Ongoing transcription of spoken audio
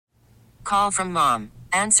call from mom.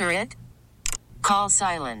 Answer it. Call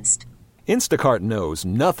silenced. Instacart knows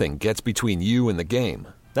nothing gets between you and the game.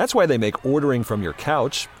 That's why they make ordering from your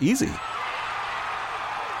couch easy.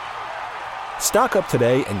 Stock up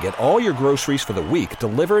today and get all your groceries for the week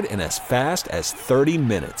delivered in as fast as 30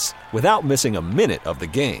 minutes without missing a minute of the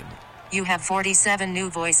game. You have 47 new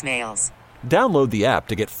voicemails. Download the app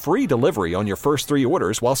to get free delivery on your first 3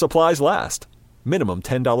 orders while supplies last. Minimum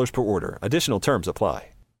 $10 per order. Additional terms apply.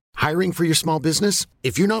 Hiring for your small business?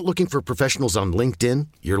 If you're not looking for professionals on LinkedIn,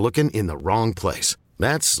 you're looking in the wrong place.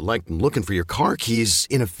 That's like looking for your car keys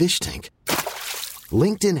in a fish tank.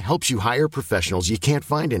 LinkedIn helps you hire professionals you can't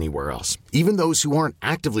find anywhere else, even those who aren't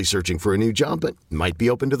actively searching for a new job but might be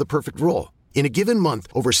open to the perfect role. In a given month,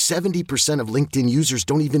 over 70% of LinkedIn users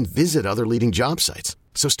don't even visit other leading job sites.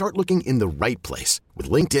 So start looking in the right place. With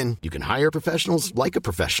LinkedIn, you can hire professionals like a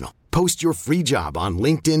professional. Post your free job on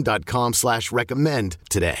linkedin.com/recommend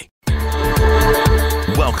today.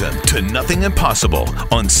 Welcome to Nothing Impossible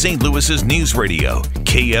on St. Louis's News Radio,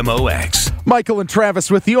 KMOX. Michael and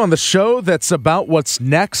Travis with you on the show that's about what's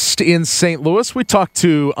next in St. Louis. We talk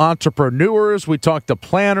to entrepreneurs, we talk to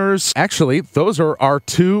planners. Actually, those are our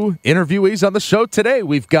 2 interviewees on the show today.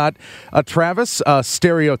 We've got Travis,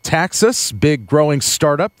 Stereotaxis, big growing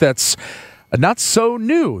startup that's not so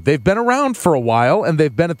new. They've been around for a while, and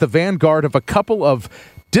they've been at the vanguard of a couple of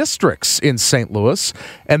districts in St. Louis.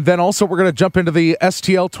 And then also we're going to jump into the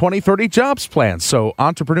STL 2030 jobs plan. So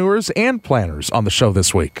entrepreneurs and planners on the show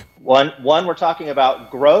this week. One, we're talking about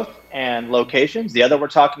growth and locations. The other, we're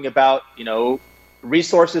talking about,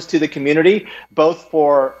 resources to the community, both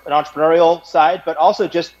for an entrepreneurial side, but also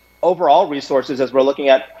just overall resources as we're looking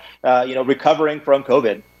at, recovering from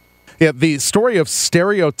COVID. Yeah, the story of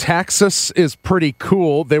Stereotaxis is pretty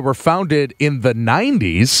cool. They were founded in the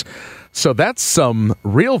 90s. So that's some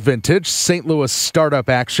real vintage St. Louis startup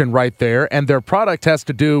action right there. And their product has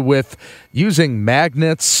to do with using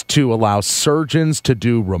magnets to allow surgeons to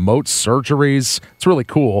do remote surgeries. It's really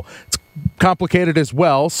cool. It's complicated as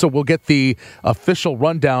well, so we'll get the official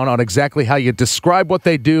rundown on exactly how you describe what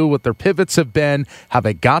they do, what their pivots have been, how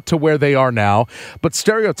they got to where they are now. But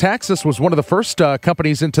Stereotaxis was one of the first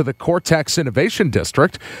companies into the Cortex Innovation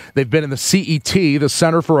District. They've been in the CET, the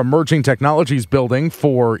Center for Emerging Technologies building,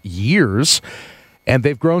 for years. And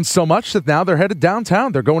they've grown so much that now they're headed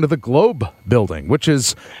downtown. They're going to the Globe building, which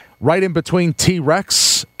is right in between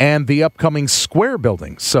T-Rex and the upcoming Square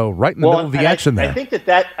building. So right in the middle of the action there. I think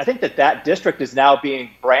that district is now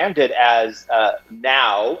being branded as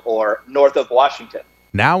Now, or North of Washington.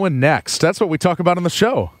 Now and Next. That's what we talk about on the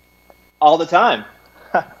show. All the time.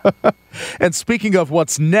 And speaking of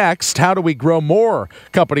what's next, how do we grow more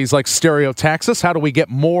companies like Stereotaxis? How do we get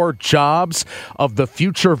more jobs of the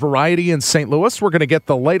future variety in St. Louis? We're going to get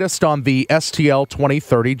the latest on the STL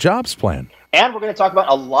 2030 jobs plan. And we're going to talk about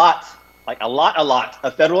a lot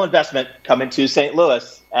of federal investment coming to St.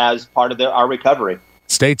 Louis as part of our recovery.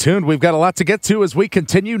 Stay tuned. We've got a lot to get to as we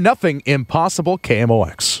continue Nothing Impossible,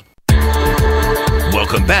 KMOX.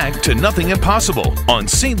 Welcome back to Nothing Impossible on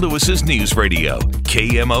St. Louis's News Radio,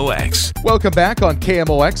 KMOX. Welcome back on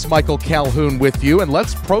KMOX. Michael Calhoun with you, and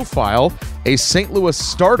let's profile a St. Louis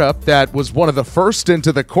startup that was one of the first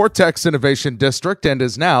into the Cortex Innovation District and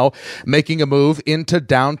is now making a move into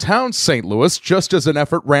downtown St. Louis, just as an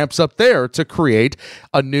effort ramps up there to create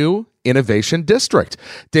a new innovation district.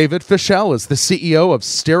 David Fischel is the CEO of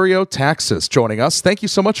Stereotaxis joining us. Thank you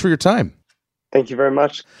so much for your time. Thank you very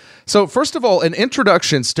much. So first of all, an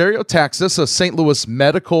introduction. Stereotaxis, a St. Louis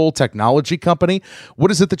medical technology company. What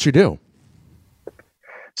is it that you do?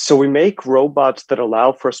 So we make robots that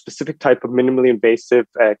allow for a specific type of minimally invasive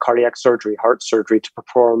cardiac surgery, heart surgery, to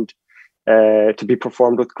be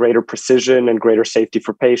performed with greater precision and greater safety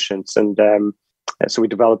for patients. And so we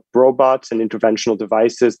develop robots and interventional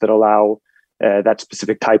devices that allow that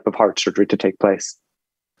specific type of heart surgery to take place.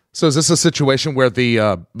 So is this a situation where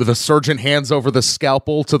the surgeon hands over the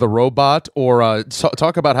scalpel to the robot, or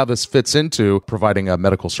talk about how this fits into providing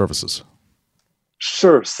medical services?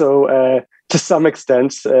 Sure. So to some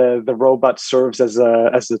extent, the robot serves as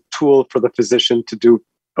a tool for the physician to do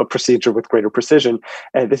a procedure with greater precision.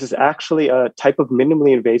 And this is actually a type of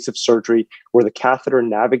minimally invasive surgery where the catheter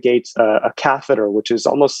navigates a catheter, which is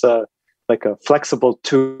almost like a flexible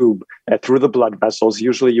tube through the blood vessels.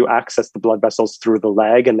 Usually you access the blood vessels through the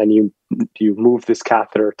leg, and then you move this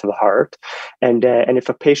catheter to the heart. And if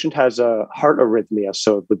a patient has a heart arrhythmia,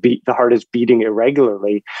 so the heart is beating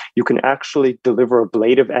irregularly, you can actually deliver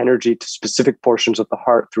ablative energy to specific portions of the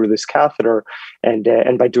heart through this catheter,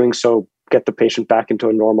 and by doing so, get the patient back into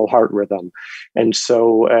a normal heart rhythm. And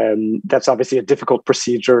so that's obviously a difficult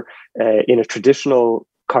procedure in a traditional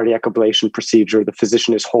cardiac ablation procedure, the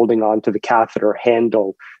physician is holding on to the catheter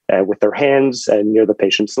handle with their hands near the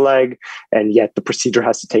patient's leg, and yet the procedure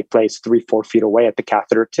has to take place 3-4 feet away at the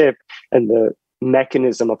catheter tip, and the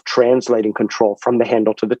mechanism of translating control from the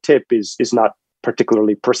handle to the tip is not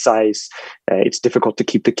particularly precise. It's difficult to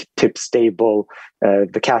keep the tip stable.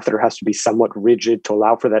 The catheter has to be somewhat rigid to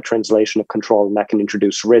allow for that translation of control, and that can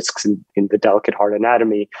introduce risks in the delicate heart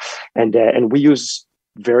anatomy. And we use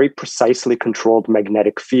very precisely controlled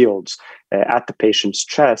magnetic fields at the patient's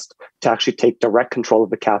chest to actually take direct control of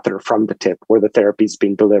the catheter from the tip where the therapy is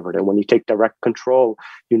being delivered. And when you take direct control,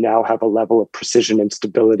 you now have a level of precision and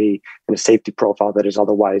stability and a safety profile that is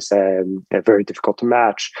otherwise very difficult to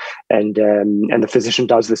match. And the physician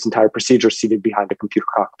does this entire procedure seated behind a computer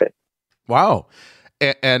cockpit. Wow.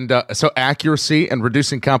 And so accuracy and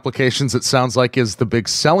reducing complications, it sounds like, is the big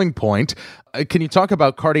selling point. Can you talk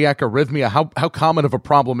about cardiac arrhythmia? How common of a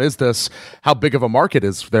problem is this? How big of a market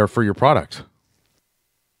is there for your product?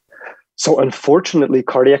 So unfortunately,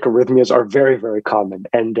 cardiac arrhythmias are very, very common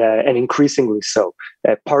and increasingly so.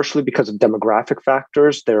 Partially because of demographic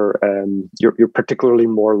factors, you're particularly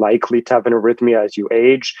more likely to have an arrhythmia as you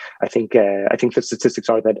age. I think the statistics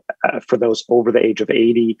are that for those over the age of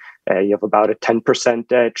 80, you have about a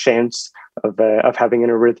 10% chance of having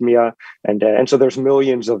an arrhythmia, and so there's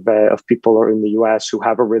millions of people in the U.S. who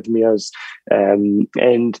have arrhythmias, and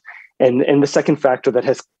the second factor that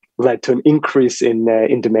has led to an increase in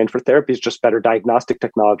demand for therapy is just better diagnostic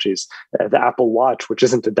technologies. The Apple Watch, which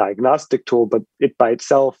isn't a diagnostic tool, but it by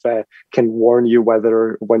itself can warn you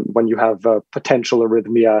when you have a potential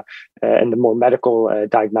arrhythmia, and the more medical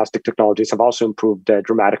diagnostic technologies have also improved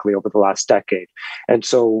dramatically over the last decade. And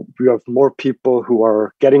so we have more people who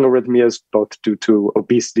are getting arrhythmias, both due to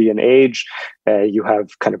obesity and age. You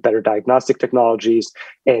have kind of better diagnostic technologies,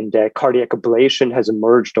 and cardiac ablation has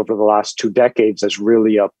emerged over the last 2 decades as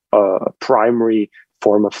really a primary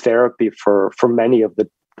form of therapy for many of the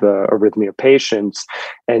arrhythmia patients.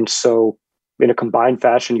 And so in a combined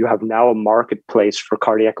fashion, you have now a marketplace for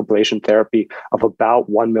cardiac ablation therapy of about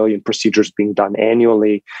 1 million procedures being done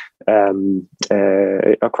annually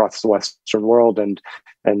across the Western world, and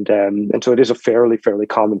so it is a fairly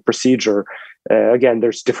common procedure. Again,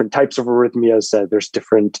 there's different types of arrhythmias.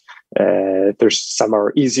 There's some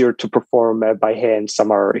are easier to perform by hand.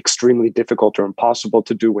 Some are extremely difficult or impossible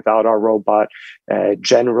to do without our robot.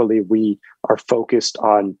 Generally, we are focused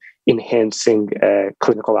on enhancing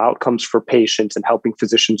clinical outcomes for patients and helping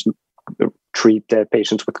physicians treat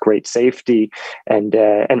patients with great safety, and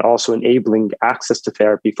also enabling access to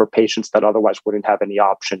therapy for patients that otherwise wouldn't have any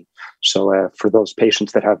option. So for those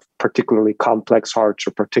patients that have particularly complex hearts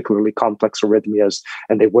or particularly complex arrhythmias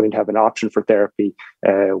and they wouldn't have an option for therapy,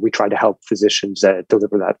 we try to help physicians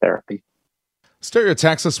deliver that therapy.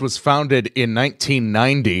 Stereotaxis was founded in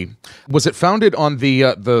 1990. Was it founded on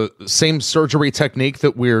the same surgery technique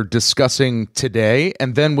that we're discussing today?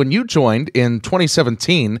 And then when you joined in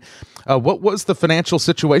 2017, what was the financial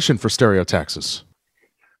situation for Stereotaxis?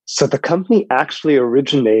 So the company actually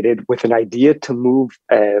originated with an idea to move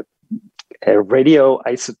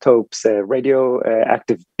radioisotopes,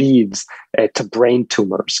 radioactive beads to brain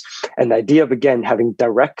tumors. And the idea of, again, having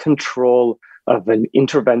direct control of an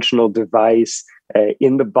interventional device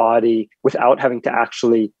in the body without having to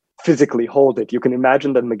actually physically hold it. You can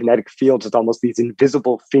imagine the magnetic fields as almost these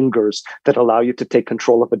invisible fingers that allow you to take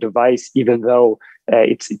control of a device, even though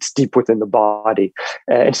it's deep within the body.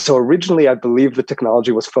 And so originally, I believe the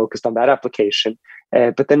technology was focused on that application,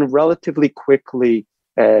 but then relatively quickly,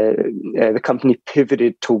 the company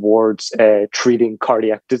pivoted towards treating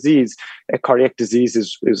cardiac disease. Cardiac disease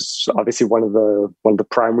is obviously one of the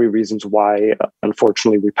primary reasons why,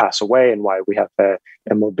 unfortunately, we pass away and why we have a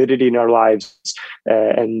morbidity in our lives.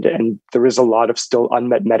 And there is a lot of still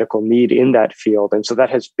unmet medical need in that field. And so that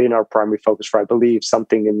has been our primary focus for, I believe,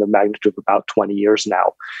 something in the magnitude of about 20 years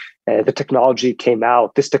now. The technology came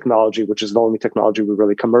out, this technology, which is the only technology we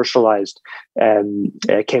really commercialized,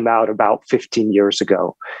 came out about 15 years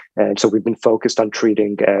ago. And so we've been focused on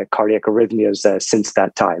treating cardiac arrhythmias since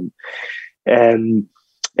that time.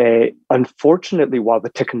 Unfortunately, while the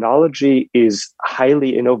technology is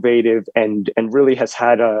highly innovative and really has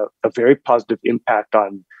had a very positive impact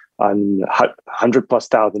on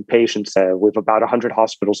 100,000+ patients. We have about 100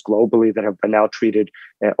 hospitals globally that have now treated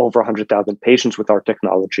over 100,000 patients with our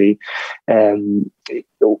technology. And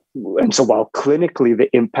so while clinically the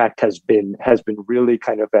impact has been really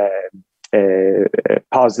kind of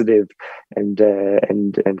positive and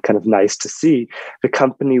kind of nice to see, the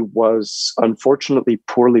company was unfortunately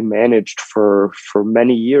poorly managed for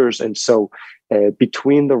many years. And so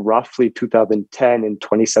between the roughly 2010 and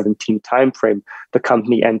 2017 timeframe, the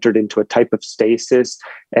company entered into a type of stasis.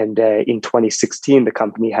 And in 2016, the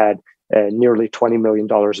company had nearly $20 million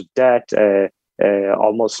of debt,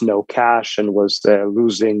 almost no cash, and was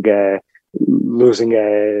losing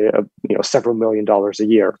several million dollars a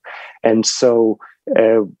year. And so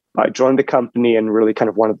I joined the company, and really kind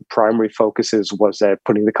of one of the primary focuses was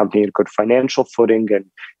putting the company in good financial footing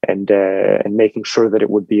and making sure that it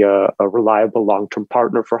would be a reliable long-term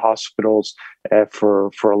partner for hospitals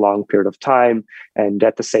for a long period of time. And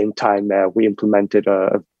at the same time, we implemented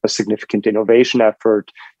a significant innovation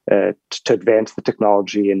effort to advance the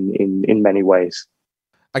technology in many ways.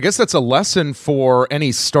 I guess that's a lesson for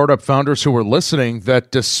any startup founders who are listening,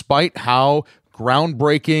 that despite how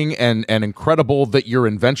groundbreaking and incredible that your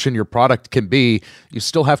invention, your product can be, you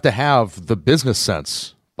still have to have the business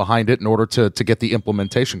sense behind it in order to get the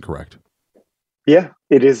implementation correct. Yeah,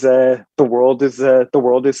 it is. The world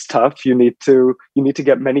is tough. You need to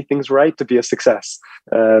get many things right to be a success.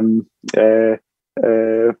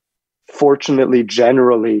 Fortunately,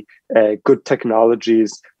 generally, good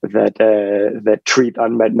technologies that treat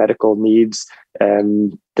unmet medical needs,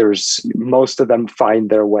 there's most of them find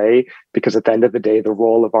their way, because at the end of the day, the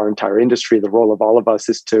role of our entire industry, the role of all of us,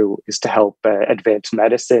 is to help advance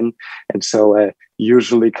medicine. And so,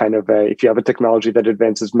 usually, kind of, if you have a technology that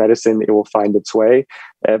advances medicine, it will find its way.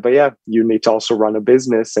 But yeah, you need to also run a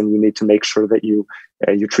business, and you need to make sure that you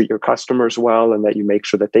treat your customers well, and that you make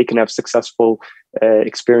sure that they can have successful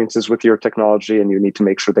experiences with your technology, and you need to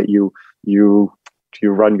make sure that you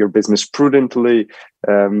run your business prudently.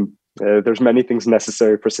 There's many things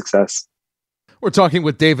necessary for success. We're talking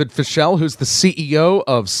with David Fischel, who's the CEO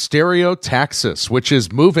of Stereotaxis, which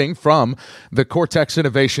is moving from the Cortex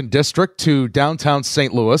Innovation District to downtown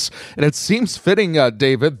St. Louis. And it seems fitting,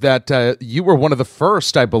 David, that you were one of the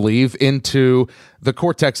first, I believe, into the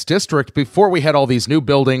Cortex District before we had all these new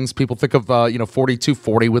buildings. People think of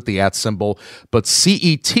 4240 with the @ symbol, but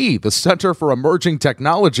CET, the Center for Emerging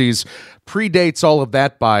Technologies, predates all of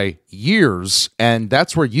that by years, and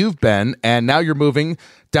that's where you've been. And now you're moving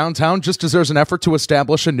downtown just as there's an effort to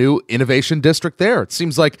establish a new innovation district there. It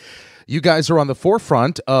seems like you guys are on the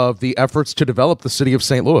forefront of the efforts to develop the city of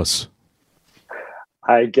St. Louis.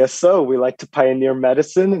 I guess so. We like to pioneer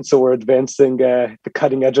medicine, and so we're advancing the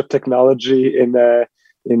cutting edge of technology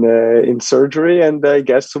in surgery. And I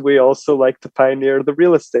guess we also like to pioneer the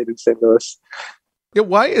real estate in St. Louis. Yeah,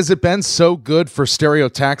 why has it been so good for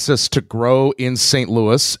Stereotaxis to grow in St.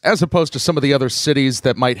 Louis as opposed to some of the other cities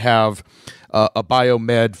that might have a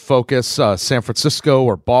biomed focus, San Francisco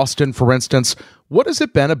or Boston, for instance? What has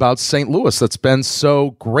it been about St. Louis that's been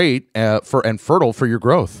so great and fertile for your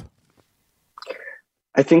growth?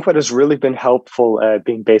 I think what has really been helpful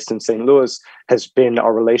being based in St. Louis has been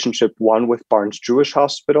our relationship, one, with Barnes-Jewish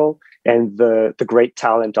Hospital, and the great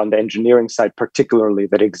talent on the engineering side, particularly,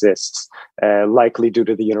 that exists, likely due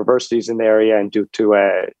to the universities in the area and due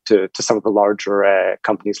to some of the larger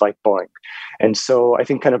companies like Boeing. And so I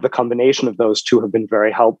think kind of the combination of those two have been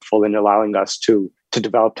very helpful in allowing us to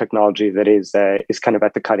develop technology that is kind of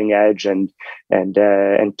at the cutting edge, and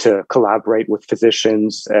to collaborate with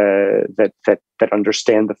physicians that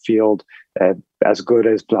understand the field as good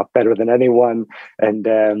as, not better than, anyone. And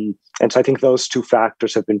so I think those two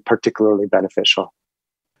factors have been particularly beneficial.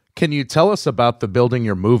 Can you tell us about the building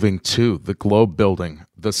you're moving to, the Globe building?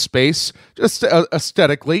 The space, just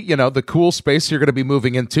aesthetically, the cool space you're going to be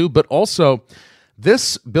moving into, but also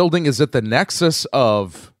this building is at the nexus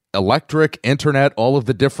of electric, internet, all of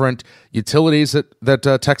the different utilities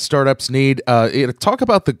that tech startups need. Talk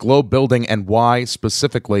about the Globe building and why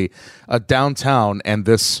specifically downtown and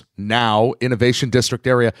this now innovation district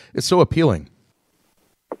area is so appealing.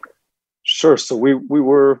 Sure. So we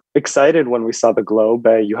were excited when we saw the Globe.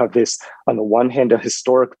 You have this, on the one hand, a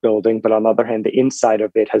historic building, but on the other hand, the inside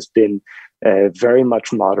of it has been very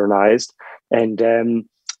much modernized. And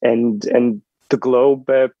the Globe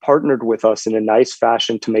partnered with us in a nice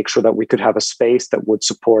fashion to make sure that we could have a space that would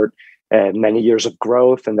support many years of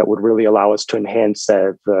growth, and that would really allow us to enhance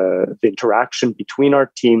the interaction between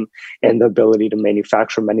our team and the ability to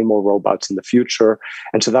manufacture many more robots in the future.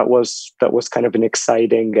 And so that was kind of an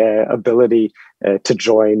exciting ability to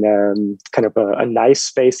join kind of a nice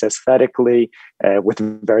space aesthetically, with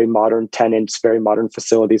very modern tenants, very modern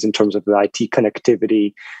facilities in terms of the IT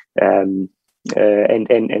connectivity, and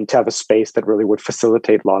to have a space that really would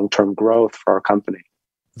facilitate long-term growth for our company.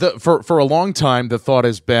 For a long time, the thought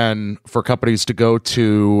has been for companies to go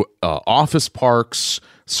to office parks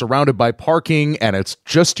surrounded by parking, and it's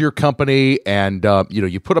just your company, and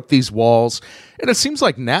you put up these walls. And it seems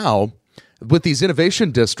like now with these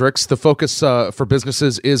innovation districts, the focus for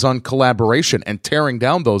businesses is on collaboration and tearing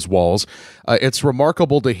down those walls. It's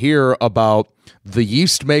remarkable to hear about the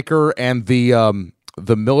yeast maker and the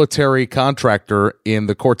military contractor in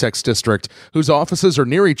the Cortex district whose offices are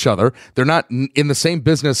near each other. They're not in the same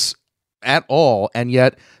business at all, and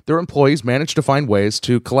yet their employees manage to find ways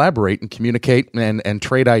to collaborate and communicate and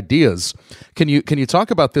trade ideas. Can you talk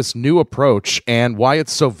about this new approach and why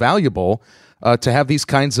it's so valuable to have these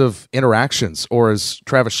kinds of interactions, or as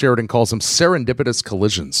Travis Sheridan calls them, serendipitous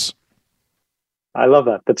collisions? I love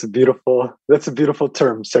that. That's a beautiful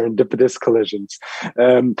term, serendipitous collisions.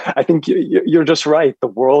 I think you're just right. The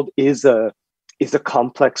world is a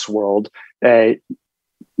complex world.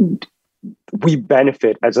 We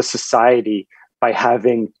benefit as a society by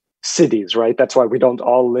having cities, right? That's why we don't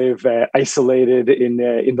all live isolated in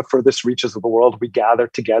the furthest reaches of the world. We gather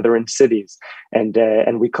together in cities,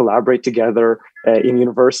 and we collaborate together in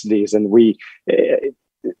universities, and we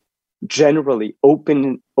generally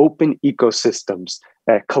open ecosystems,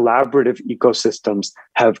 collaborative ecosystems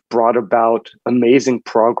have brought about amazing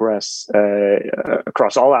progress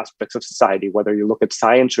across all aspects of society, whether you look at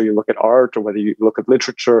science or you look at art or whether you look at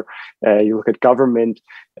literature, you look at government.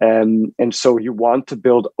 And so you want to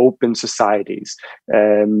build open societies.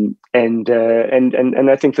 And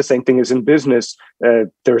I think the same thing is in business.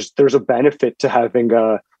 There's a benefit to having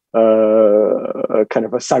a kind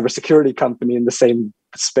of a cybersecurity company in the same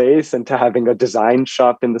space, and to having a design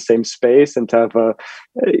shop in the same space, and to have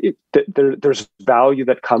there's value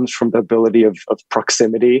that comes from the ability of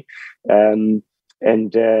proximity, and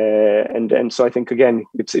so I think again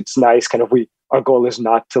it's nice. Kind of our goal is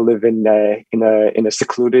not to live in a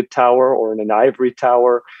secluded tower or in an ivory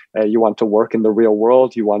tower. You want to work in the real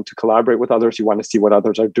world. You want to collaborate with others. You want to see what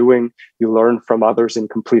others are doing. You learn from others in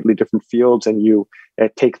completely different fields, and you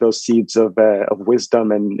take those seeds of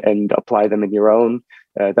wisdom and apply them in your own.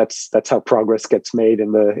 That's how progress gets made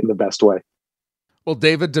in the best way. Well,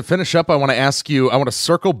 David, to finish up, I want to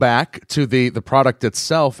circle back to the product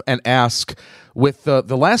itself and ask, with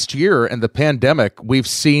the last year and the pandemic, we've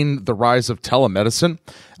seen the rise of telemedicine,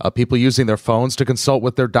 people using their phones to consult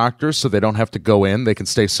with their doctors so they don't have to go in, they can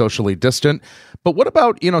stay socially distant. But what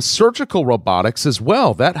about, surgical robotics as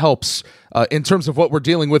well? That helps in terms of what we're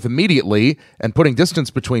dealing with immediately and putting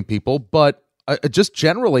distance between people. But just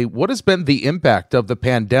generally, what has been the impact of the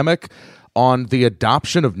pandemic on the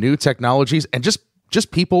adoption of new technologies and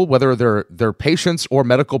just people, whether they're patients or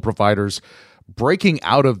medical providers, breaking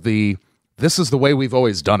out of this is the way we've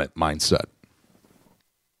always done it mindset?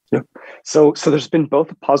 Yeah. So there's been both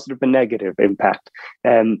a positive and negative impact.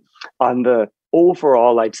 On the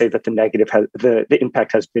overall, I'd say that the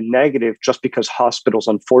impact has been negative, just because hospitals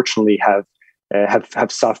unfortunately have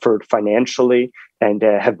suffered financially and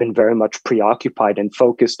have been very much preoccupied and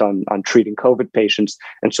focused on treating COVID patients.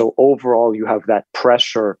 And so overall, you have that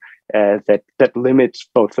pressure that limits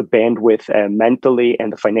both the bandwidth mentally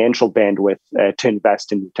and the financial bandwidth to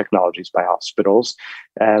invest in new technologies by hospitals.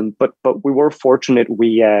 But we were fortunate.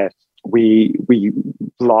 We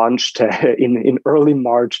launched in early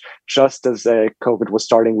March, just as COVID was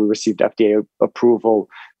starting. We received FDA approval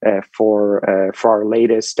for our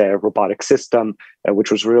latest robotic system,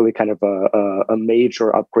 which was really kind of a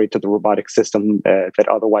major upgrade to the robotic system that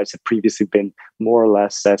otherwise had previously been more or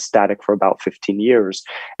less static for about 15 years.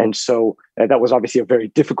 And so that was obviously a very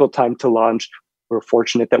difficult time to launch. We're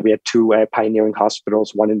fortunate that we had two pioneering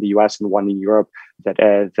hospitals, one in the US and one in Europe,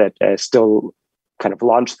 that still kind of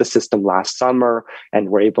launched the system last summer and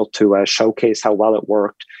were able to showcase how well it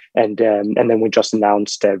worked. And then we just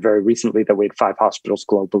announced very recently that we had 5 hospitals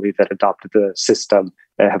globally that adopted the system,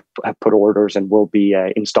 have put orders, and will be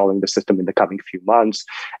installing the system in the coming few months.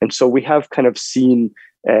 And so we have kind of seen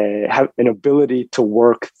have an ability to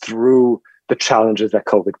work through the challenges that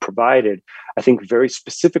COVID provided. I think very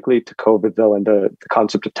specifically to COVID, though, and the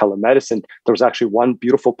concept of telemedicine, there was actually one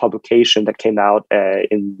beautiful publication that came out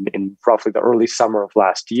in roughly the early summer of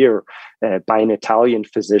last year by an Italian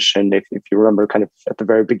physician. If you remember, kind of at the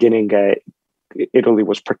very beginning, Italy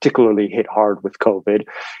was particularly hit hard with COVID.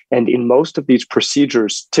 And in most of these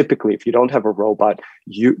procedures, typically, if you don't have a robot,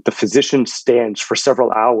 the physician stands for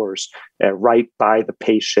several hours right by the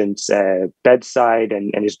patient's bedside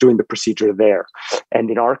and is doing the procedure there. And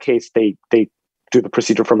in our case, they do the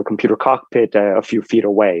procedure from a computer cockpit a few feet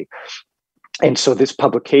away. And so this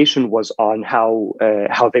publication was on how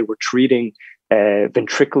they were treating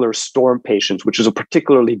ventricular storm patients, which is a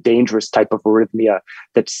particularly dangerous type of arrhythmia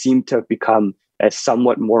that seemed to have become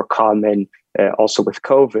somewhat more common also with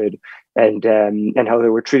COVID, and how they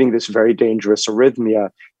were treating this very dangerous arrhythmia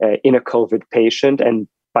in a COVID patient. And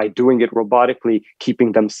by doing it robotically,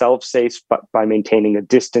 keeping themselves safe, but by maintaining a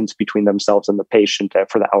distance between themselves and the patient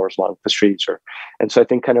for the hours-long procedure. And so I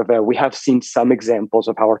think we have seen some examples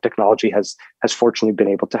of how our technology has fortunately been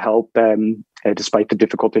able to help despite the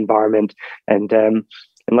difficult environment. And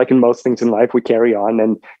like in most things in life, we carry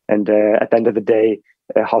on. And at the end of the day,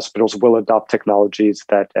 hospitals will adopt technologies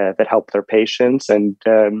that help their patients, and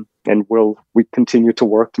we continue to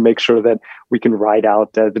work to make sure that we can ride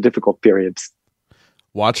out the difficult periods.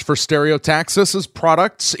 Watch for Stereotaxis's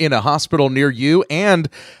products in a hospital near you, and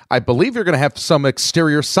I believe you're going to have some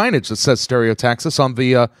exterior signage that says Stereotaxis on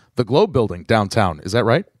the Globe building downtown. Is that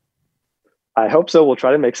right? I hope so. We'll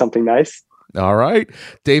try to make something nice. All right.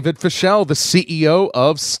 David Fischel, the CEO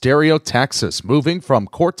of Stereotaxis, moving from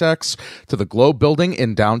Cortex to the Globe building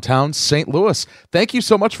in downtown St. Louis. Thank you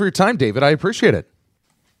so much for your time, David. I appreciate it.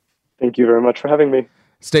 Thank you very much for having me.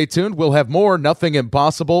 Stay tuned. We'll have more Nothing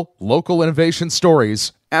Impossible local innovation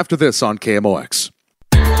stories after this on KMOX.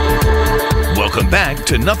 Welcome back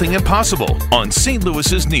to Nothing Impossible on St.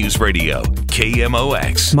 Louis's News Radio,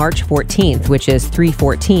 KMOX. March 14th, which is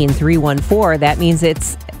 314. That means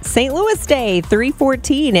it's St. Louis Day,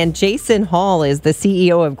 314. And Jason Hall is the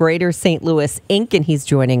CEO of Greater St. Louis, Inc., and he's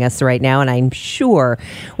joining us right now. And I'm sure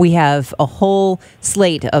we have a whole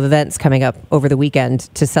slate of events coming up over the weekend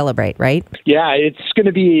to celebrate, right? Yeah, it is going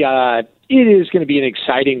to be an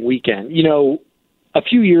exciting weekend. You know, a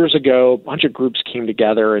few years ago, a bunch of groups came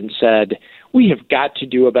together and said, we have got to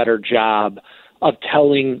do a better job of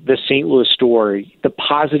telling the St. Louis story, the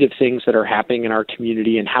positive things that are happening in our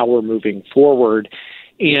community and how we're moving forward.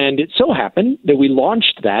 And it so happened that we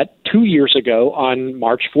launched that 2 years ago on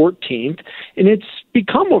March 14th, and it's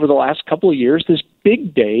become over the last couple of years this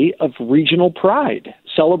big day of regional pride,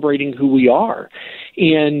 celebrating who we are.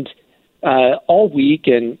 And all week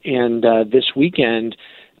and this weekend,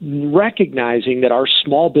 recognizing that our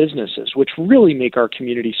small businesses, which really make our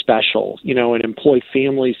community special, you know, and employ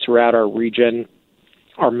families throughout our region,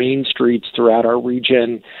 our main streets throughout our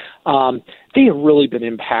region, they have really been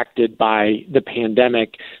impacted by the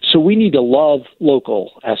pandemic. So we need to love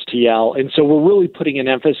local STL. And so we're really putting an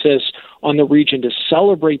emphasis on the region to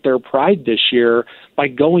celebrate their pride this year by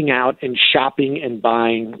going out and shopping and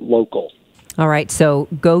buying local. All right, so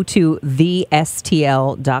go to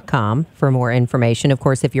thestl.com for more information. Of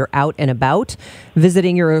course, if you're out and about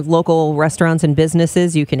visiting your local restaurants and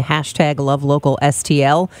businesses, you can hashtag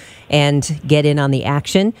LoveLocalSTL and get in on the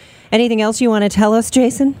action. Anything else you want to tell us,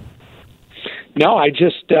 Jason? No, I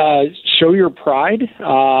just show your pride.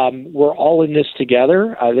 We're all in this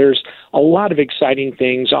together. There's a lot of exciting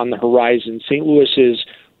things on the horizon. St. Louis is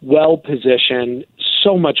well-positioned,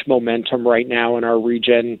 so much momentum right now in our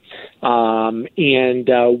region, and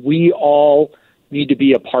we all need to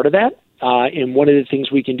be a part of that. And one of the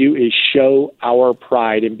things we can do is show our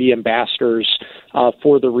pride and be ambassadors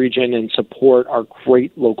for the region and support our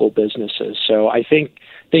great local businesses. So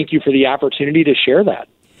thank you for the opportunity to share that.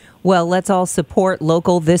 Well, let's all support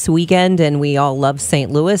local this weekend, and we all love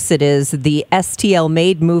St. Louis. It is the STL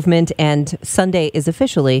Made movement, and Sunday is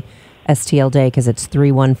officially STL Day because it's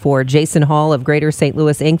 314. Jason Hall of Greater St.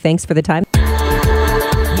 Louis, Inc., thanks for the time.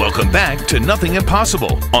 Welcome back to Nothing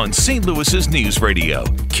Impossible on St. Louis's News Radio,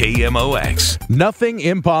 KMOX. Nothing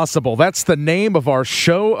Impossible. That's the name of our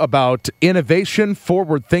show about innovation,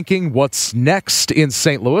 forward thinking, what's next in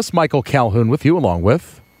St. Louis. Michael Calhoun with you, along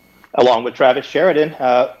with Travis Sheridan.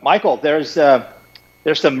 Michael, there's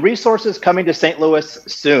some resources coming to St. Louis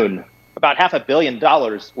soon. About $500 million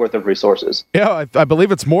worth of resources. Yeah, I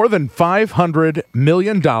believe it's more than $500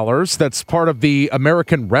 million. That's part of the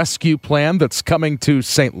American Rescue Plan that's coming to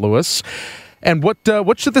St. Louis. And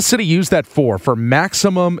what should the city use that for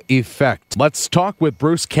maximum effect? Let's talk with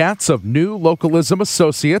Bruce Katz of New Localism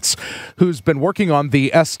Associates, who's been working on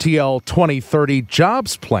the STL 2030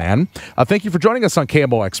 Jobs Plan. Thank you for joining us on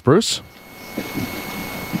KMOX, Bruce.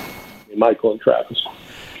 Michael and Travis.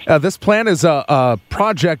 This plan is a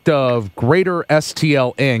project of Greater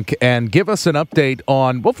STL Inc. And give us an update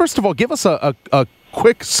on, well, first of all, give us a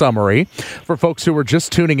quick summary for folks who are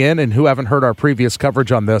just tuning in and who haven't heard our previous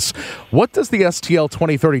coverage on this. What does the STL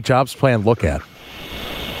 2030 Jobs Plan look at?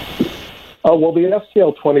 Well, the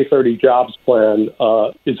STL 2030 Jobs Plan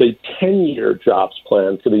is a 10-year jobs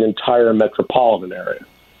plan for the entire metropolitan area.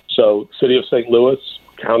 So City of St. Louis,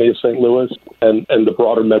 County of St. Louis, and the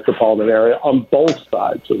broader metropolitan area on both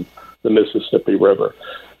sides of the Mississippi River.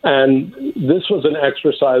 And this was an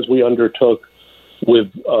exercise we undertook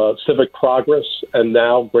with Civic Progress and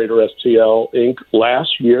now Greater STL Inc.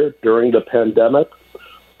 last year during the pandemic.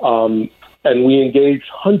 And we engaged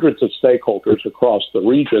hundreds of stakeholders across the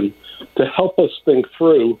region to help us think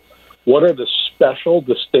through what are the special,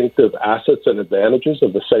 distinctive assets and advantages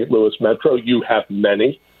of the St. Louis Metro? You have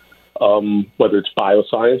many, whether it's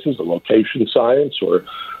biosciences or location science or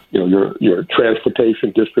your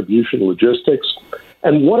transportation, distribution, logistics.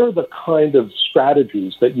 And what are the kind of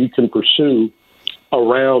strategies that you can pursue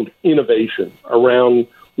around innovation, around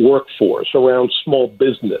workforce, around small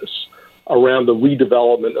business, around the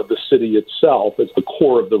redevelopment of the city itself as the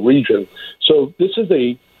core of the region? So this is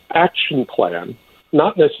a action plan,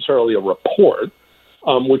 not necessarily a report,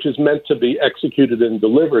 which is meant to be executed and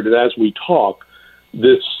delivered. And as we talk,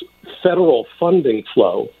 this federal funding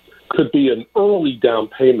flow could be an early down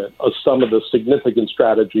payment of some of the significant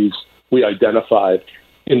strategies we identified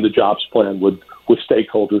in the jobs plan with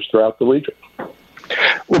stakeholders throughout the region.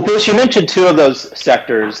 Well, Bruce, you mentioned two of those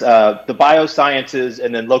sectors, the biosciences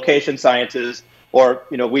and then location sciences, or,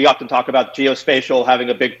 we often talk about geospatial having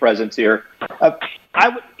a big presence here.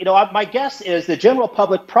 My guess is the general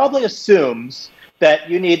public probably assumes that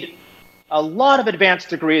you need a lot of advanced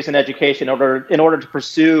degrees in education in order to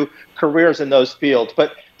pursue careers in those fields.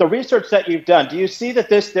 But the research that you've done, do you see that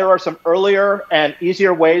there are some earlier and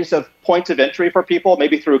easier ways of points of entry for people,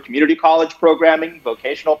 maybe through community college programming,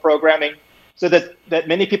 vocational programming, so that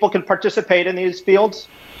many people can participate in these fields?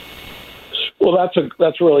 Well,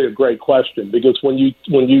 that's really a great question, because when you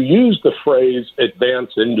use the phrase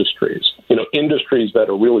advanced industries, industries that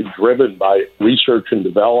are really driven by research and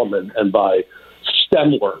development and by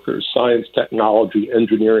STEM workers, science, technology,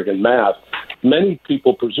 engineering, and math, many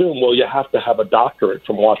people presume, well, you have to have a doctorate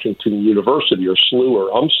from Washington University or SLU or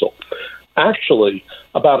UMSL. Actually,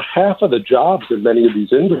 about half of the jobs in many of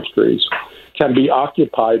these industries can be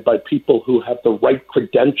occupied by people who have the right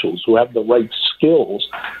credentials, who have the right skills.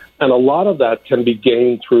 And a lot of that can be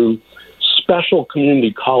gained through special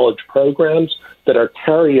community college programs that are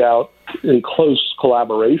carried out in close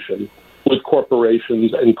collaboration with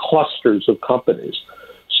corporations and clusters of companies.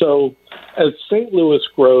 So as St. Louis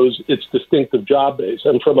grows its distinctive job base,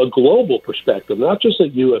 and from a global perspective, not just a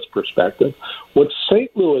U.S. perspective, what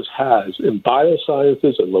St. Louis has in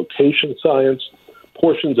biosciences and location science,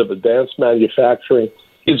 portions of advanced manufacturing,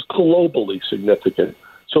 is globally significant.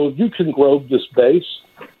 So if you can grow this base,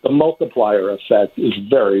 the multiplier effect is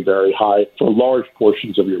very, very high for large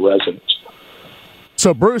portions of your residents.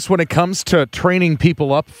 So, Bruce, when it comes to training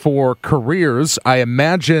people up for careers, I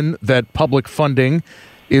imagine that public funding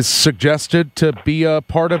is suggested to be a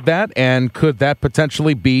part of that, and could that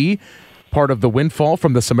potentially be part of the windfall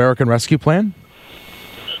from this American Rescue Plan?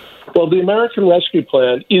 Well, the American Rescue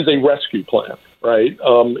Plan is a rescue plan, right?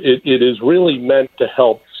 It is really meant to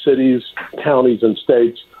help cities, counties, and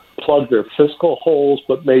states plug their fiscal holes,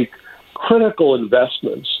 but make critical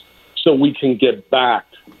investments so we can get back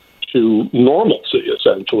to normalcy,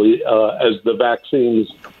 essentially, as the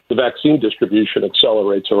vaccine distribution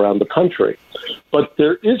accelerates around the country. But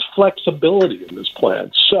there is flexibility in this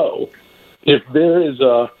plan. So if there is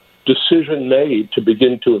a decision made to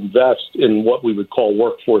begin to invest in what we would call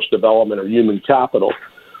workforce development or human capital,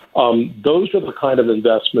 those are the kind of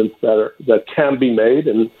investments that can be made,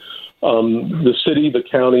 and the city, the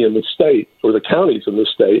county, and the state, or the counties in the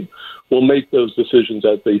state, will make those decisions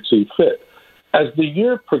as they see fit. As the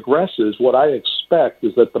year progresses, what I expect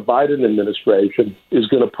is that the Biden administration is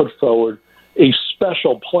going to put forward a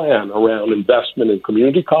special plan around investment in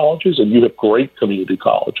community colleges, and you have great community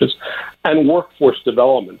colleges, and workforce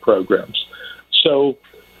development programs. So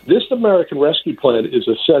this American Rescue Plan is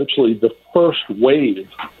essentially the first wave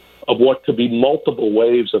of what could be multiple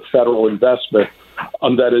waves of federal investment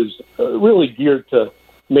that is really geared to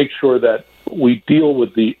make sure that we deal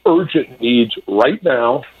with the urgent needs right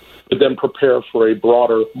now, but then prepare for a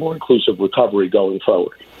broader, more inclusive recovery going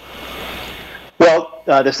forward. Well,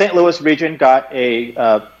 the St. Louis region got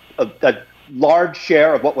a large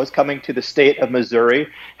share of what was coming to the state of Missouri.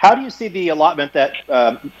 How do you see the allotment that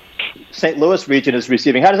St. Louis region is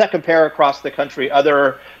receiving? How does that compare across the country,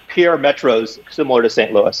 other peer metros similar to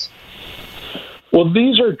St. Louis? Well,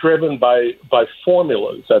 these are driven by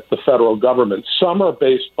formulas at the federal government. Some are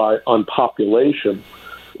based on population.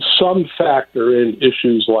 Some factor in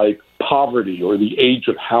issues like poverty or the age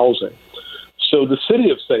of housing. So the city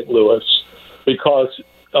of St. Louis, because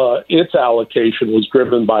its allocation was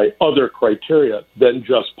driven by other criteria than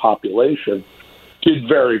just population, did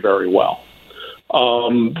very, very well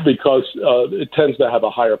because it tends to have a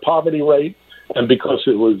higher poverty rate, and because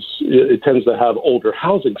it tends to have older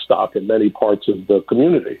housing stock in many parts of the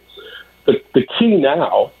community. The key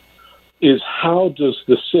now is how does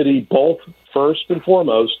the city both, first and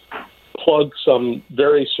foremost, plug some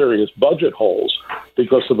very serious budget holes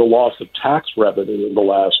because of the loss of tax revenue in the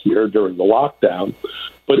last year during the lockdown.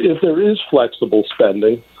 But if there is flexible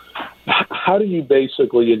spending, how do you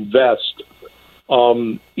basically invest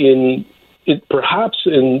in perhaps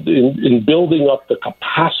in building up the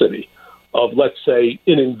capacity of, let's say,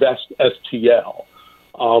 an Invest STL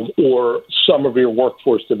or some of your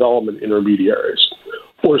workforce development intermediaries,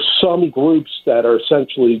 or some groups that are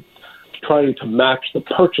essentially trying to match the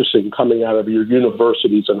purchasing coming out of your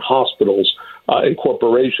universities and hospitals and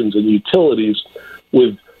corporations and utilities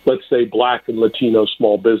with, let's say, Black and Latino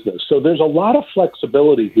small business. So there's a lot of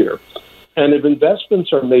flexibility here. And if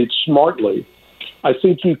investments are made smartly, I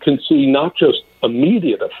think you can see not just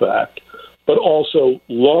immediate effect, but also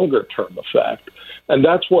longer-term effect. And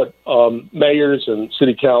that's what mayors and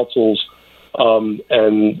city councils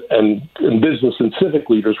and business and civic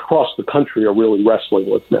leaders across the country are really wrestling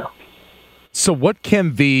with now. So what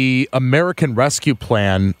can the American Rescue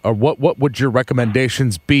Plan, or what would your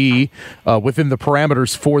recommendations be within the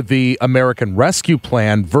parameters for the American Rescue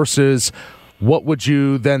Plan versus what would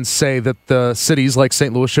you then say that the cities like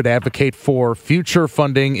St. Louis should advocate for future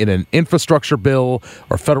funding in an infrastructure bill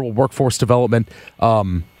or federal workforce development?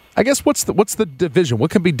 I guess what's the division?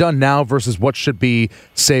 What can be done now versus what should be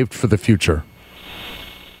saved for the future?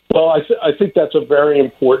 Well, I think that's a very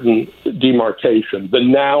important demarcation, the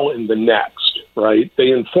now and the next, right?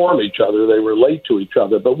 They inform each other, they relate to each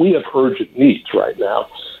other, but we have urgent needs right now,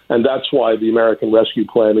 and that's why the American Rescue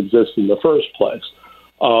Plan exists in the first place.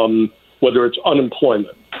 Whether it's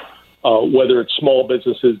unemployment, whether it's small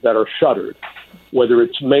businesses that are shuttered, whether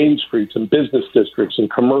it's main streets and business districts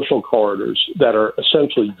and commercial corridors that are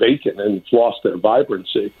essentially vacant and lost their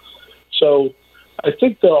vibrancy. So I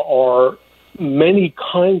think there are many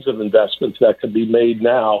kinds of investments that can be made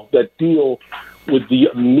now that deal with the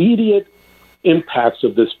immediate impacts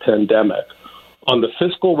of this pandemic on the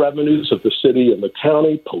fiscal revenues of the city and the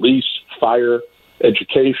county, police, fire,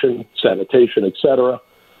 education, sanitation, etc.,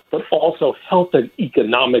 but also health and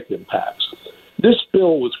economic impacts. This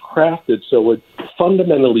bill was crafted so it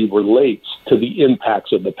fundamentally relates to the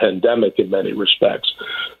impacts of the pandemic in many respects.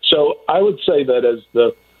 So I would say that as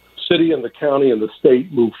the city and the county and the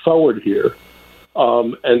state move forward here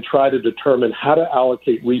and try to determine how to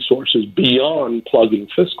allocate resources beyond plugging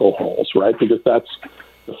fiscal holes, right? Because that's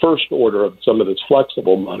the first order of some of this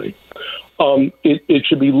flexible money. It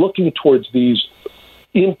should be looking towards these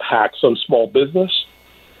impacts on small business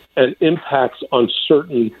and impacts on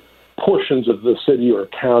certain portions of the city or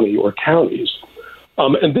county or counties.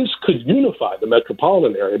 And this could unify the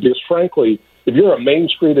metropolitan area because, frankly, if you're a Main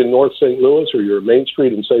Street in North St. Louis or you're a Main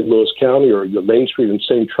Street in St. Louis County or you're Main Street in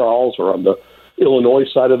St. Charles or on the Illinois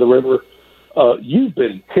side of the river, you've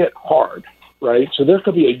been hit hard, right? So there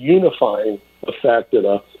could be a unifying effect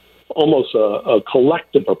and almost a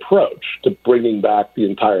collective approach to bringing back the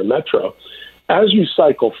entire metro. As you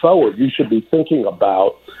cycle forward, you should be thinking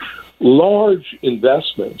about large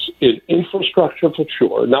investments in infrastructure for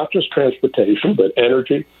sure, not just transportation, but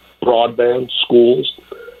energy, broadband, schools,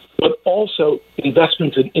 but also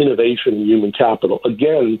investments in innovation and human capital.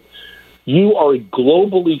 Again, you are a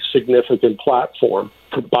globally significant platform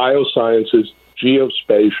for biosciences,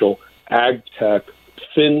 geospatial, ag tech,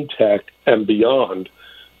 fintech, and beyond.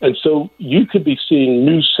 And so you could be seeing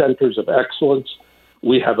new centers of excellence.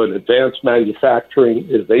 We have an advanced manufacturing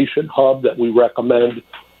innovation hub that we recommend.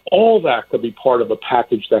 All that could be part of a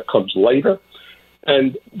package that comes later.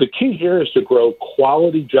 And the key here is to grow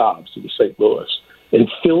quality jobs in St. Louis and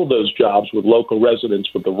fill those jobs with local residents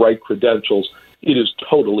with the right credentials. It is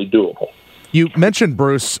totally doable. You mentioned,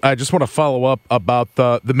 Bruce, I just want to follow up about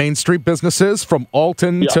the Main Street businesses from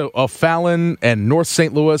Alton to O'Fallon and North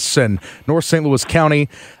St. Louis and North St. Louis County.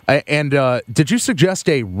 And did you suggest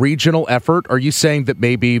a regional effort? Are you saying that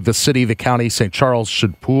maybe the city, the county, St. Charles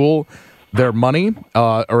should pool their money,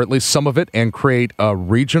 or at least some of it, and create a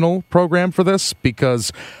regional program for this? Because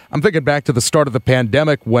I'm thinking back to the start of the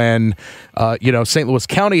pandemic when, St. Louis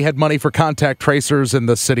County had money for contact tracers and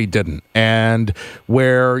the city didn't. And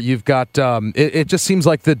where you've got, it just seems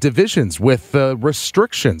like the divisions with the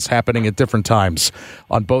restrictions happening at different times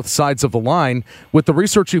on both sides of the line. With the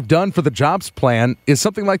research you've done for the jobs plan, is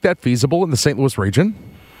something like that feasible in the St. Louis region?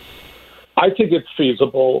 I think it's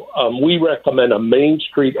feasible. We recommend a Main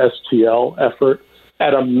Street STL effort.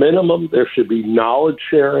 At a minimum, there should be knowledge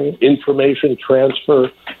sharing, information transfer,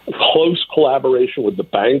 close collaboration with the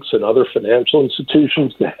banks and other financial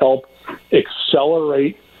institutions to help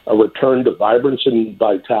accelerate a return to vibrancy and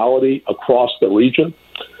vitality across the region.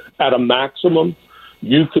 At a maximum,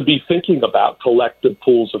 you could be thinking about collective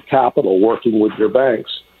pools of capital working with your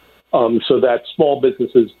banks so that small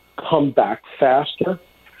businesses come back faster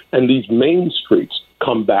and these main streets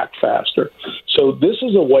come back faster. So this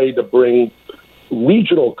is a way to bring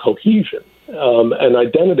regional cohesion and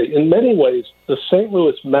identity. In many ways, the St.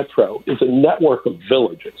 Louis Metro is a network of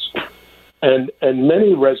villages. And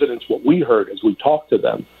many residents, what we heard as we talked to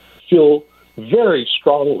them, feel very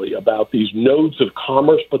strongly about these nodes of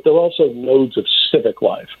commerce, but they're also nodes of civic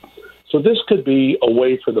life. So this could be a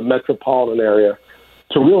way for the metropolitan area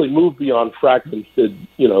to really move beyond fragmented,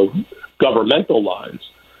 governmental lines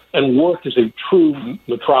and work as a true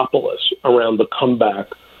metropolis around the comeback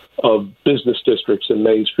of business districts and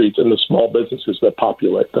main streets and the small businesses that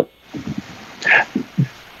populate them.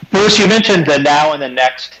 Bruce, you mentioned the now and the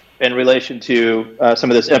next in relation to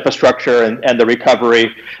some of this infrastructure and the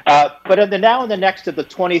recovery. But in the now and the next of the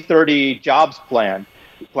 2030 jobs plan,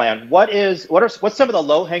 what's some of the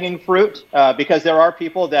low-hanging fruit? Because there are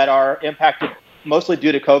people that are impacted mostly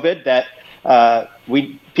due to COVID that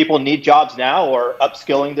people need jobs now or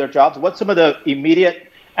upskilling their jobs. What's some of the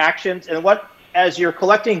immediate actions, and what, as you're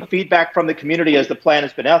collecting feedback from the community as the plan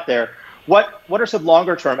has been out there, what are some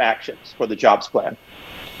longer-term actions for the jobs plan?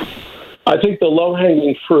 I think the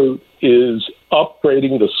low-hanging fruit is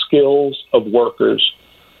upgrading the skills of workers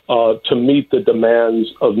to meet the demands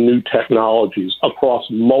of new technologies across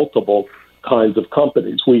multiple kinds of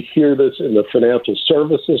companies. We hear this in the financial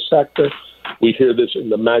services sector. We hear this in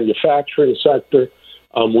the manufacturing sector.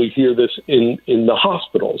 We hear this in the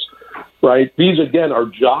hospitals, right? These, again, are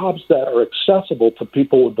jobs that are accessible to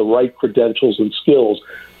people with the right credentials and skills.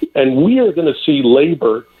 And we are going to see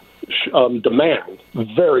labor demand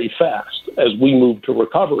very fast as we move to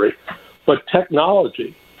recovery. But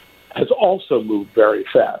technology has also moved very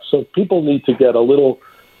fast. So people need to get a little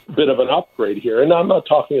bit of an upgrade here. And I'm not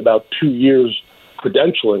talking about 2 years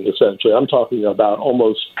credentialing, essentially. I'm talking about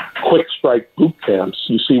almost quick strike boot camps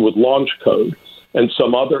you see with Launch Code and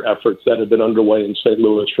some other efforts that have been underway in St.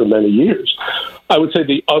 Louis for many years. I would say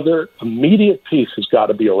the other immediate piece has got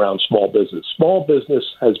to be around small business. Small business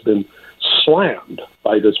has been slammed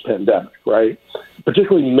by this pandemic, right?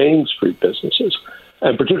 Particularly Main Street businesses,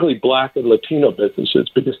 and particularly Black and Latino businesses,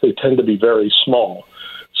 because they tend to be very small.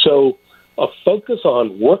 So a focus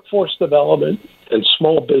on workforce development and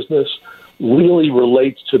small business really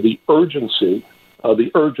relates to the urgency, the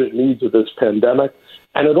urgent needs of this pandemic.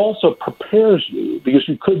 And it also prepares you, because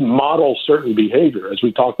you could model certain behavior, as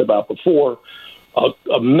we talked about before,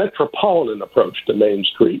 a metropolitan approach to Main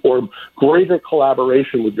Street, or greater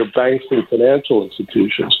collaboration with your banks and financial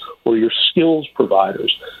institutions, or your skills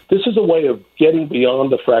providers. This is a way of getting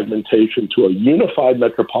beyond the fragmentation to a unified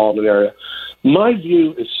metropolitan area. My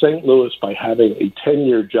view is St. Louis, by having a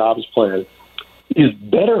 10-year jobs plan, is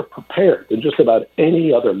better prepared than just about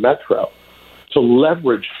any other metro to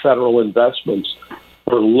leverage federal investments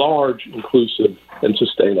for large, inclusive, and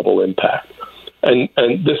sustainable impact. And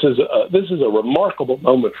this is a remarkable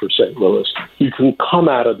moment for St. Louis. You can come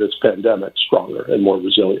out of this pandemic stronger and more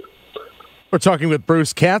resilient. We're talking with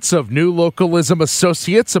Bruce Katz of New Localism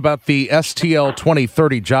Associates about the STL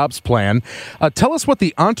 2030 jobs plan. Tell us what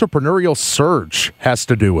the entrepreneurial surge has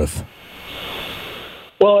to do with.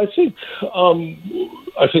 Well, I think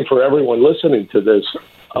for everyone listening to this,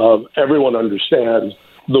 everyone understands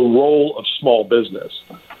the role of small business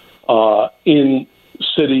in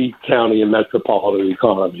city, county, and metropolitan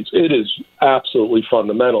economies. It is absolutely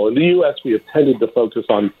fundamental. In the U.S., we have tended to focus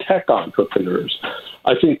on tech entrepreneurs.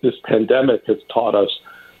 I think this pandemic has taught us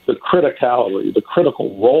the criticality, the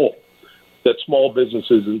critical role that small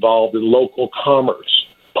businesses involved in local commerce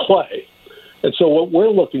play. And so what we're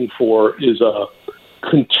looking for is a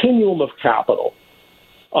continuum of capital,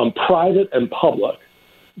 private and public,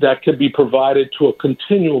 that can be provided to a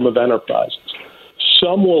continuum of enterprises.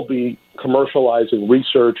 Some will be commercializing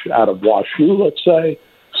research out of WashU, let's say.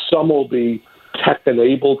 Some will be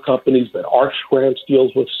tech-enabled companies that Arch Grants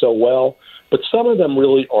deals with so well. But some of them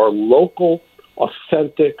really are local,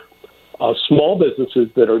 authentic, small businesses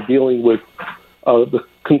that are dealing with the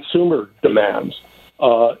consumer demands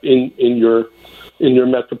in your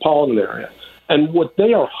metropolitan area. And what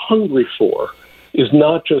they are hungry for is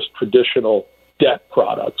not just traditional debt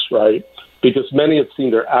products, right? Because many have seen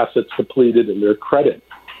their assets depleted and their credit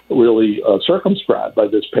really circumscribed by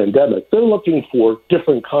this pandemic. They're looking for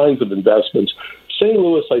different kinds of investments. St.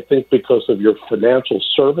 Louis, I think, because of your financial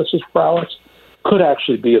services prowess, could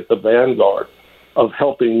actually be at the vanguard of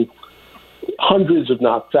helping hundreds, if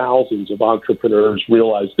not thousands, of entrepreneurs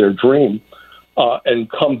realize their dream and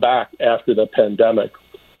come back after the pandemic,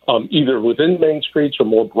 either within Main Streets or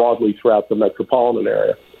more broadly throughout the metropolitan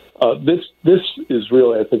area. This is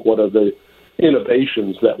really, I think, one of the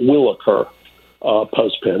innovations that will occur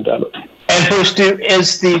post-pandemic. And Bruce,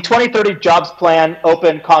 is the 2030 jobs plan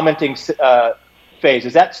open commenting phase?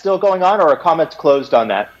 Is that still going on, or are comments closed on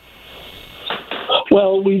that?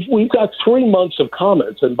 Well, we've got 3 months of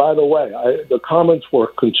comments, and by the way, the comments were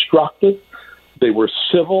constructive, they were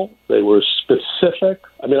civil, they were specific.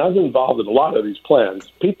 I mean, I was involved in a lot of these plans.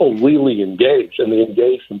 People really engaged, and they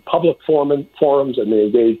engaged in public forums, and they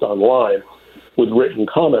engaged online with written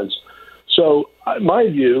comments. So my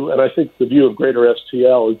view, and I think the view of Greater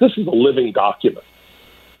STL, is this is a living document.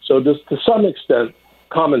 So this, to some extent,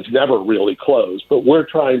 comments never really close, but we're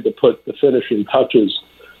trying to put the finishing touches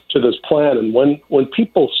to this plan. And when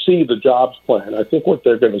people see the jobs plan, I think what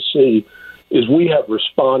they're going to see is we have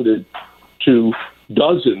responded to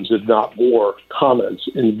dozens, if not more, comments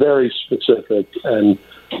in very specific and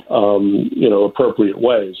appropriate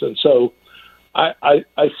ways. And so I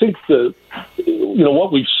think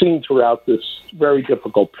what we've seen throughout this very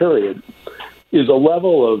difficult period is a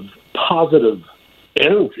level of positive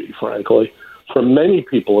energy, frankly, from many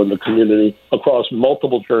people in the community across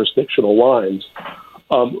multiple jurisdictional lines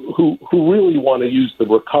who really want to use the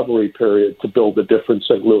recovery period to build a different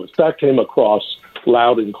St. Louis. That came across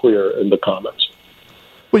loud and clear in the comments.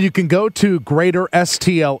 Well, you can go to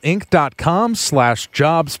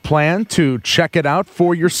greaterstlinc.com/jobs plan to check it out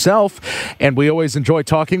for yourself. And we always enjoy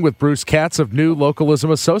talking with Bruce Katz of New Localism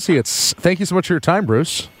Associates. Thank you so much for your time,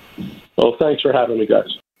 Bruce. Well, thanks for having me, guys.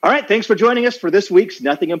 All right, thanks for joining us for this week's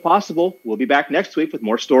Nothing Impossible. We'll be back next week with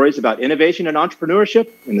more stories about innovation and entrepreneurship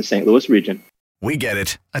in the St. Louis region. We get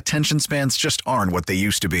it. Attention spans just aren't what they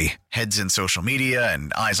used to be. Heads in social media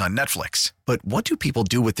and eyes on Netflix. But what do people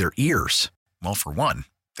do with their ears? Well, for one,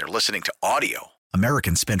 they're listening to audio.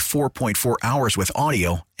 Americans spend 4.4 hours with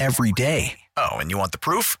audio every day. Oh, and you want the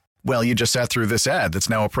proof? Well, you just sat through this ad that's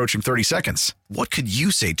now approaching 30 seconds. What could you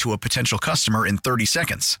say to a potential customer in 30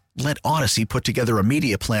 seconds? Let Odyssey put together a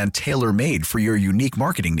media plan tailor-made for your unique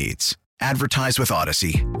marketing needs. Advertise with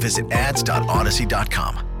Odyssey. Visit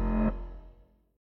ads.odyssey.com.